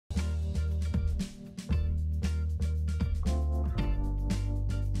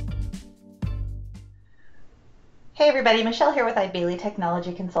Hey everybody, Michelle here with iBailey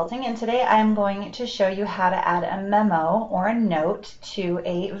Technology Consulting, and today I'm going to show you how to add a memo or a note to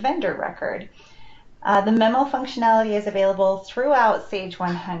a vendor record. The memo functionality is available throughout Sage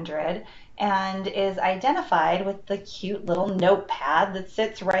 100 and is identified with the cute little notepad that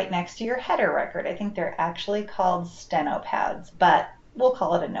sits right next to your header record. I think they're actually called stenopads, but we'll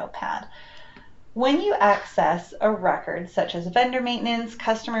call it a notepad. When you access a record such as vendor maintenance,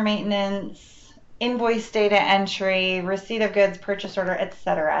 customer maintenance, invoice data entry, receipt of goods, purchase order,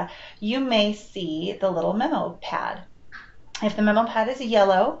 etc., you may see the little memo pad. If the memo pad is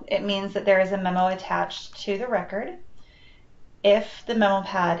yellow, it means that there is a memo attached to the record. If the memo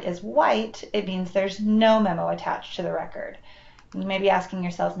pad is white, it means there's no memo attached to the record. You may be asking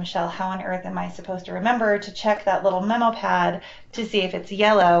yourself, Michelle, how on earth am I supposed to remember to check that little memo pad to see if it's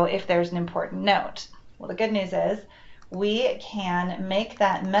yellow if there's an important note? Well, the good news is we can make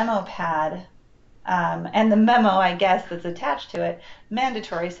that memo pad and the memo, I guess, that's attached to it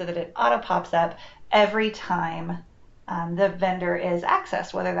mandatory so that it auto pops up every time the vendor is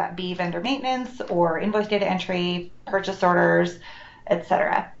accessed, whether that be vendor maintenance or invoice data entry, purchase orders,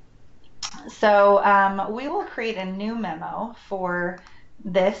 etc. So we will create a new memo for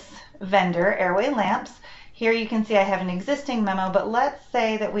this vendor, Airway Lamps. Here you can see I have an existing memo, but let's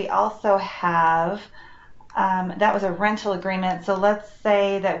say that we also have that was a rental agreement, so let's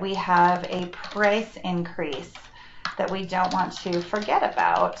say that we have a price increase that we don't want to forget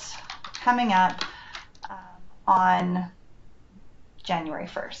about coming up on January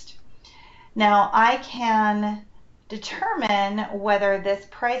 1st. Now I can determine whether this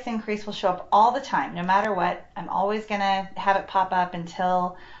price increase will show up all the time, no matter what. I'm always going to have it pop up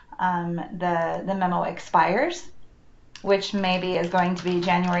until the memo expires, which maybe is going to be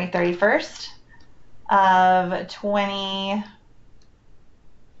January 31st. Of it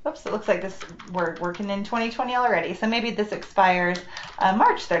looks like we're working in 2020 already, so maybe this expires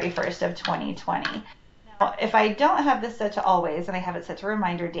March 31st of 2020. Now, if I don't have this set to always and I have it set to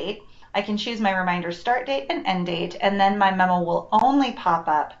reminder date, I can choose my reminder start date and end date, and then my memo will only pop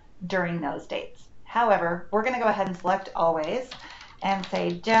up during those dates. However, we're going to go ahead and select always and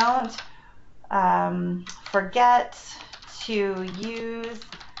say don't forget to use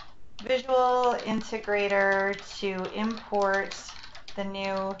Visual Integrator to import the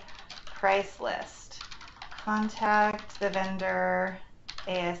new price list. Contact the vendor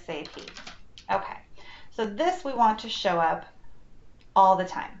ASAP. Okay, so this we want to show up all the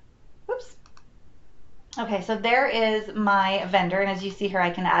time. Oops. Okay, so there is my vendor, and as you see here, I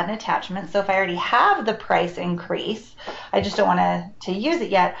can add an attachment. So if I already have the price increase, I just don't want to use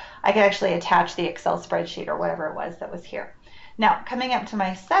it yet, I can actually attach the Excel spreadsheet or whatever it was that was here. Now, coming up to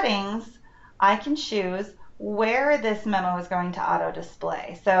my settings, I can choose where this memo is going to auto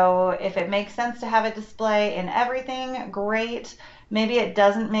display. So if it makes sense to have it display in everything, great. Maybe it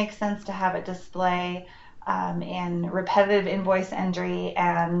doesn't make sense to have it display in repetitive invoice entry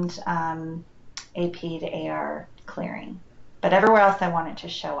and AP to AR clearing. But everywhere else I want it to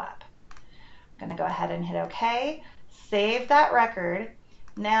show up. I'm going to go ahead and hit OK, save that record.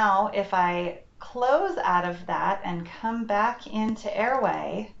 Now, if I close out of that and come back into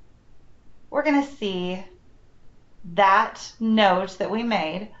Airway, we're going to see that note that we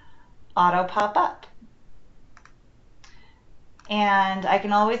made auto pop up. And I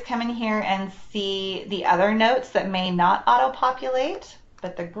can always come in here and see the other notes that may not auto populate,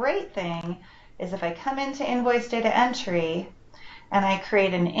 but the great thing is if I come into invoice data entry and I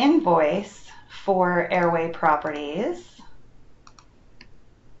create an invoice for Airway properties,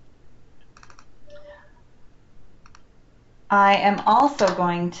 I am also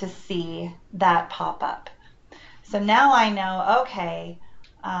going to see that pop up. So now I know, okay,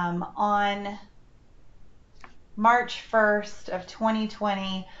 on March 1st of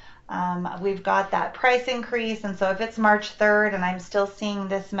 2020, we've got that price increase, and so if it's March 3rd and I'm still seeing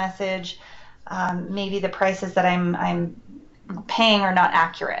this message, maybe the prices that I'm paying are not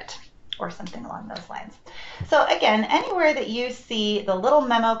accurate, or something along those lines. So again, anywhere that you see the little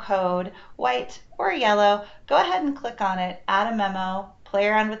memo code, white or yellow, go ahead and click on it, add a memo, play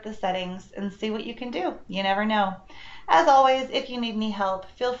around with the settings, and see what you can do. You never know. As always, if you need any help,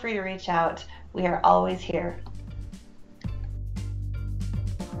 feel free to reach out. We are always here.